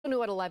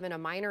Also at 11, a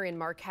minor in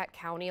Marquette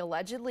County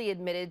allegedly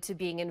admitted to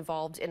being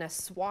involved in a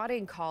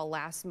swatting call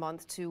last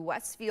month to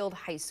Westfield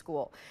High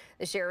School.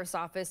 The sheriff's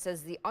office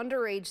says the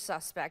underage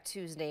suspect,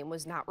 whose name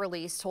was not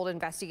released, told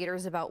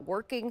investigators about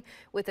working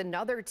with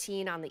another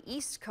teen on the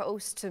East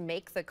Coast to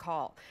make the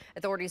call.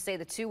 Authorities say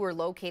the two were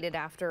located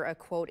after a,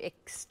 quote,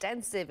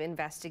 extensive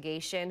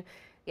investigation.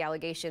 The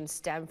allegations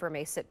stem from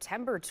a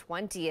September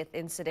 20th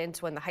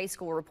incident when the high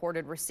school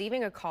reported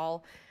receiving a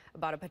call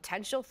about a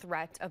potential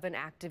threat of an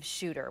active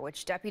shooter,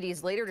 which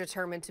deputies later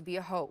determined to be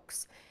a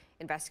hoax.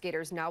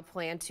 Investigators now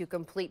plan to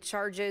complete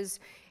charges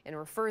and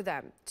refer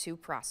them to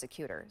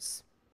prosecutors.